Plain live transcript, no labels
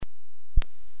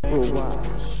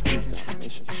Worldwide, Jesus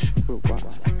domination.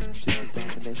 Worldwide, Jesus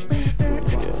domination.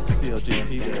 Yeah, CLGP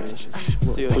there.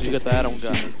 CLG, what you got the Adam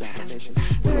guy?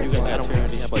 You got Adam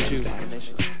Kennedy, how about you?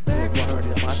 Kennedy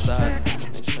on my side.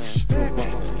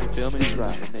 You feel me?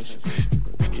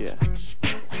 Yeah.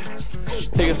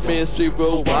 Take us Main Street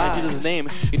worldwide, Jesus' name.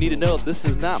 You need to know this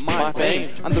is not my fame.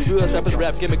 I'm the realest rapper, the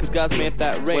rap gimmick, cause God's made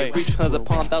that rate. Reach hundreds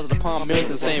upon thousands upon millions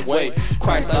in the same way.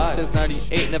 Christ life since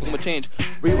 98, never gonna change.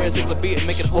 Rewrite a single beat and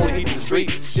make it holy heat the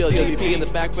street. Still GDP in the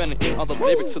background and in all the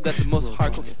lyrics, so that the most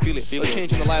hardcore can feel it. No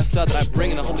change in the lifestyle that I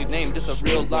bring in the holy name. Just a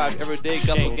real life, everyday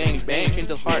gospel gang bang. Change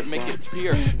his heart, make it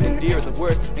pure, endear the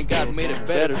worst, and God made it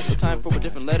better. No time for a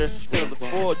different letter. Say the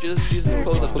four, Jesus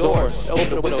closed the door. Open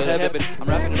the window of heaven. I'm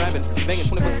rapping and rapping, banging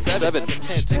 24/7.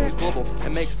 Can't take it global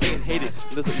and make Satan hate it.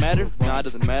 Does it matter? Nah, it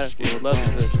doesn't matter. Jesus loves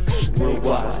it.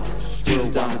 Worldwide, Jesus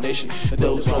domination. The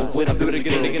devil's gonna win. I'm doing it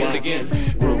again and again and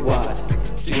again. Worldwide,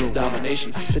 Jesus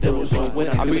domination. The devil's gonna win.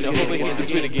 I'm bringing the holy in the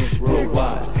street again.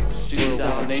 Worldwide, Jesus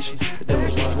domination. The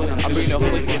devil's gonna win. I'm bringing the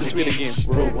holy in the street again.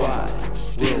 Worldwide,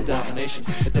 Jesus domination.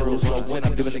 The devil's gonna win.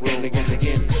 I'm doing it again and again and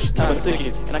again. Time is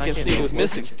ticking, and I can't see who's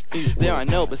missing. He's there, I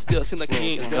know, but still it seems like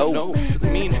he ain't no. Does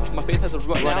it mean my faith has a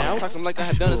run out? Talking like I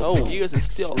have done this for years and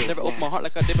still never opened my heart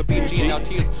like I did for BG. Now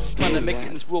tears trying to make it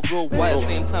in this real wide. At the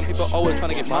same time, people always trying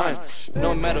to get mine.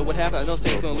 No matter what happens, I know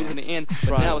Satan's gonna lose in the end.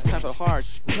 But now it's time for hard.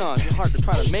 Come, it's hard to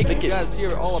try to make it. You guys hear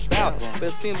it all about, but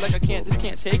it seems like I just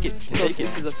can't take it. So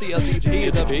this is a CLGP,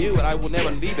 it's up to you, and I will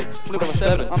never leave it.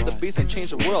 24/7, I'm the beast and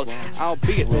change the world. I'll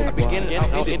be it. I begin it,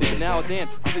 I'll end it. Now and then,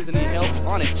 I'm please need help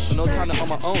on it. So no time to on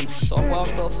my own. So I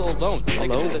felt so alone.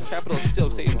 Take it to the capital,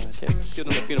 still Satan. Give them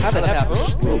the freedom. How'd that happen?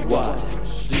 Worldwide,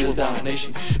 Jesus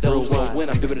domination. The devil's gonna win.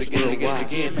 I'm doing it again and again and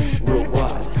again.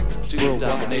 Worldwide, Jesus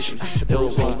domination. The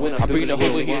devil's gonna win. I'm bringing the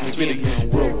holy in the street again.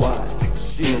 Worldwide,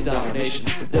 Jesus domination.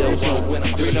 The devil's gonna win.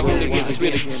 I'm bringing the holy in the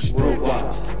street again.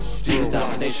 Worldwide, Jesus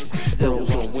domination. The devil's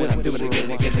gonna win. I'm doing it again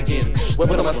and again and again.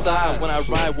 Weapon on my side when I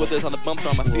ride with us on the bumper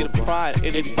on my seat of pride.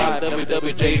 885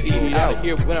 WWJD. Out of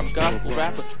here when I'm gospel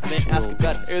rapper. And they ask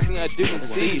about everything I do and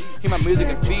see. Hear my music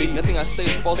and feed. Nothing I say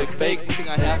is false or fake. Anything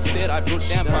I have said, I wrote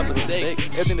down by mistake.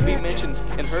 Everything to be mentioned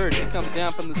and heard, it comes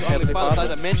down from this only Father size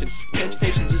I mentioned.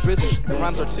 Temptation is risen, the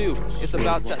rhymes are too. It's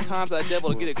about that time for that devil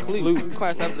to get a clue.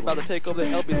 Christ life is about to take over the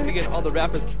LBC and all the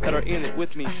rappers that are in it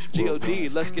with me. G.O.D.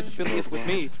 Let's get the feeling it's with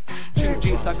me.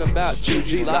 2G's talking about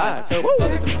 2G live. Help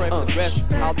others to pray for the rest.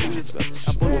 I'll do this.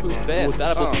 I'm bulletproof best. What's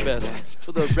that bulletproof best?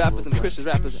 For the rappers and Christian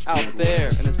rappers out there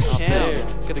in this town,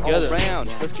 get together. All around,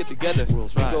 let's get together.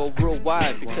 Let's go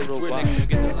worldwide because we're next to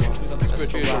get the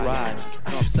spiritual ride. You know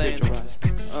what I'm saying?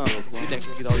 We next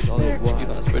to get all these youth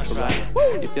on the spiritual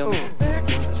ride. You feel me?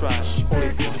 That's right. Holy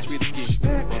heat the street again.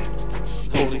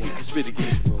 Holy heat the street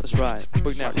again. That's right.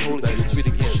 Bring that holy heat the street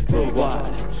again.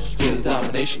 Worldwide, Jesus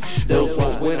domination. The devil's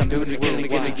gonna win. I'm doing it again and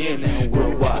again and again. Now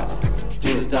worldwide,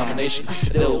 Jesus domination.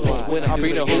 The devil's gonna win. I'm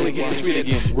bringing the holy heat the street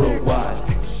again. Worldwide,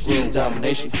 Jesus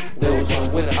domination. The devil's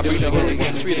gonna win. I'm bringing the holy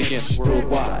heat the street again.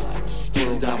 Worldwide,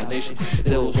 Jesus domination. The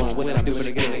devil's gonna win. I'm doing it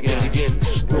again and again and again.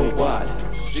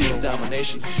 Worldwide, Jesus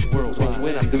domination. The world's gonna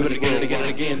win. I'm doing it again and again and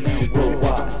again. Now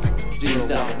worldwide, Jesus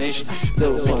domination. The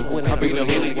devil's gonna win. I'm bringing the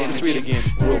holy heat the street again.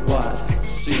 Worldwide,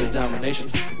 Jesus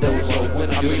domination. The devil's gonna win.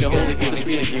 I'm bringing the holy heat the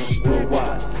street again.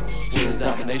 Worldwide, Jesus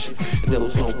domination. The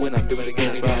devil's gonna win. I'm doing it again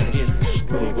and again and again.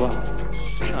 Worldwide.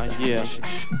 Yeah.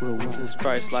 This is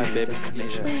Christ life, baby.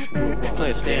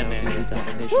 Play it down, man.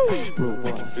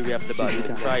 We rapping about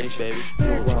the Christ, baby.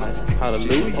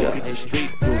 Hallelujah. The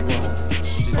street.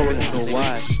 Original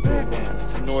wide.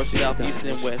 North, south, east,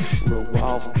 and west.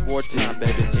 All wartime,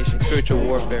 baby. Spiritual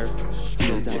warfare.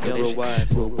 Worldwide.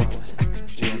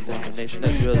 Jesus domination.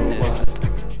 That's realness.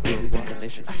 Jesus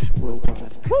domination.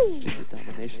 Worldwide. Jesus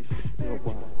domination.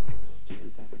 Worldwide.